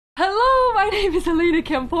my name is Elena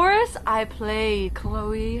Kampouris. I play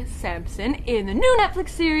Chloe Sampson in the new Netflix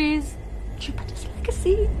series, Jupiter's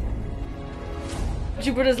Legacy.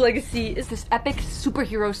 Jupiter's Legacy is this epic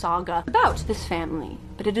superhero saga about this family,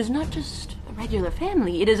 but it is not just a regular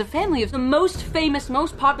family. It is a family of the most famous,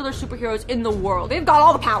 most popular superheroes in the world. They've got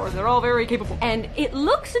all the powers. They're all very capable. And it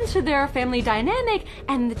looks into their family dynamic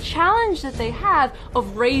and the challenge that they have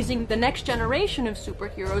of raising the next generation of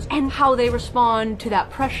superheroes and how they respond to that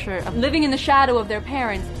pressure of living in the shadow of their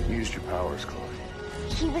parents. You used your powers, Chloe.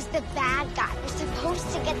 He was the bad guy. We're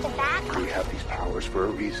supposed to get the bad guy. We have these powers for a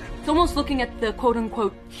reason. It's almost looking at the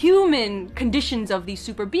quote-unquote human conditions of these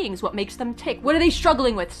super beings, what makes them tick. What are they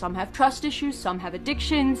struggling with? Some have trust issues, some have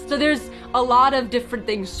addictions. So there's a lot of different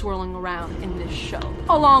things swirling around in this show,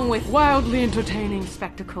 along with wildly entertaining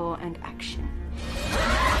spectacle and action.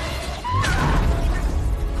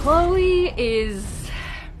 Chloe is...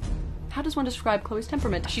 how does one describe Chloe's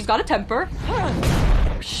temperament? She's got a temper.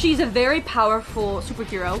 She's a very powerful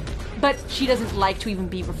superhero, but she doesn't like to even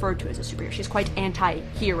be referred to as a superhero. She's quite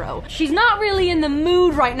anti-hero. She's not really in the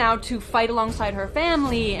mood right now to fight alongside her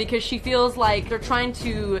family because she feels like they're trying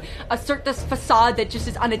to assert this facade that just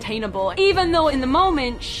is unattainable. Even though in the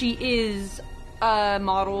moment she is a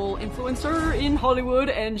model influencer in Hollywood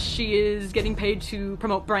and she is getting paid to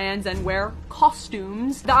promote brands and wear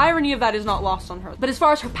costumes. The irony of that is not lost on her. But as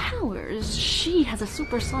far as her powers, she has a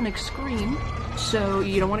supersonic scream. So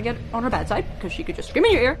you don't want to get on her bad side because she could just scream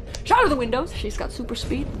in your ear, shatter the windows. She's got super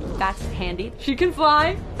speed. That's handy. She can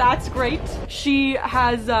fly. That's great. She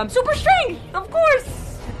has super strength, of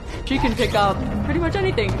course. She can pick up pretty much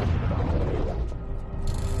anything.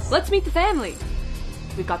 Let's meet the family.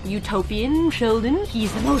 We've got the utopian Sheldon.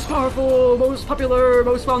 He's the most powerful, most popular,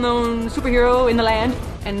 most well-known superhero in the land.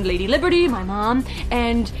 And Lady Liberty, my mom.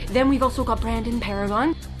 And then we've also got Brandon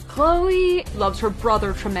Paragon. Chloe loves her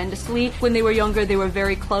brother tremendously. When they were younger, they were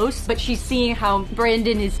very close, but she's seeing how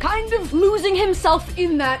Brandon is kind of losing himself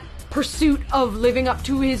in that pursuit of living up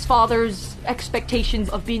to his father's expectations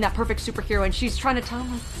of being that perfect superhero, and she's trying to tell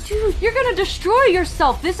him, like, dude, you're gonna destroy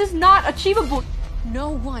yourself. This is not achievable. No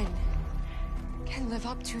one can live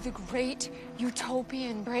up to the great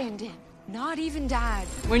utopian Brandon. Not even Dad.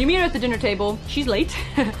 When you meet her at the dinner table, she's late.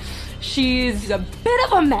 She's a bit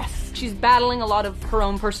of a mess. She's battling a lot of her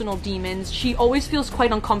own personal demons. She always feels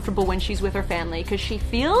quite uncomfortable when she's with her family because she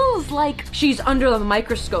feels like she's under the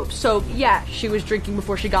microscope. So yeah, she was drinking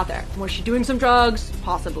before she got there. Was she doing some drugs?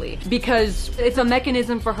 Possibly. Because it's a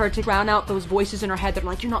mechanism for her to drown out those voices in her head that are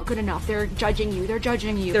like, you're not good enough, they're judging you, they're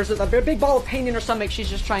judging you. There's a big ball of pain in her stomach she's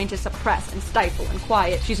just trying to suppress and stifle and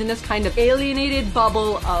quiet. She's in this kind of alienated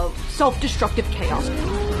bubble of self-destructive chaos.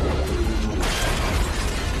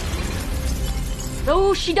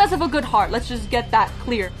 Though she does have a good heart, let's just get that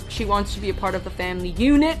clear. She wants to be a part of the family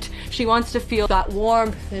unit. She wants to feel that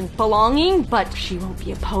warmth and belonging, but she won't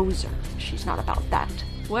be a poser. She's not about that.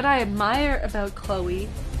 What I admire about Chloe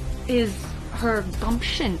is her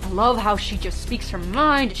gumption. I love how she just speaks her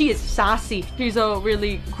mind. She is sassy. She's a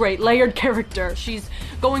really great layered character. She's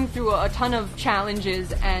going through a ton of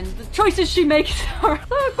challenges and the choices she makes are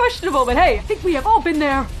questionable, but hey, I think we have all been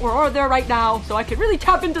there or are there right now, so I can really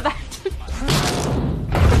tap into that.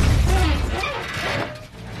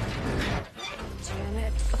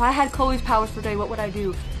 If I had Chloe's powers for a day, what would I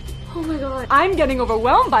do? Oh my god. I'm getting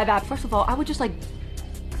overwhelmed by that. First of all, I would just like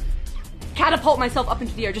catapult myself up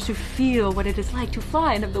into the air just to feel what it is like to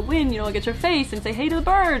fly and have the wind, you know, like at your face and say hey to the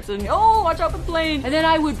birds and oh, watch out for the plane. And then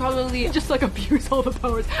I would probably just like abuse all the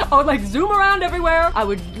powers. I would like zoom around everywhere. I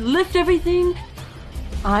would lift everything.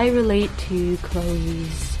 I relate to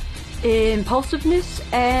Chloe's impulsiveness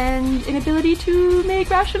and inability to make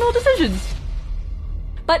rational decisions.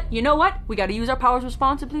 But you know what? We gotta use our powers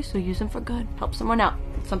responsibly, so use them for good. Help someone out.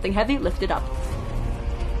 Something heavy, lift it up.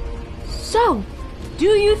 So, do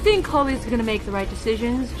you think Chloe's gonna make the right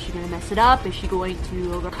decisions? Is she gonna mess it up? Is she going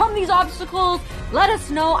to overcome these obstacles? Let us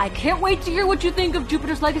know. I can't wait to hear what you think of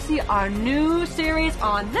Jupiter's Legacy, our new series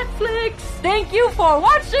on Netflix. Thank you for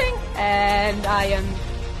watching, and I am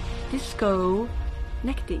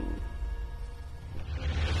disconnecting.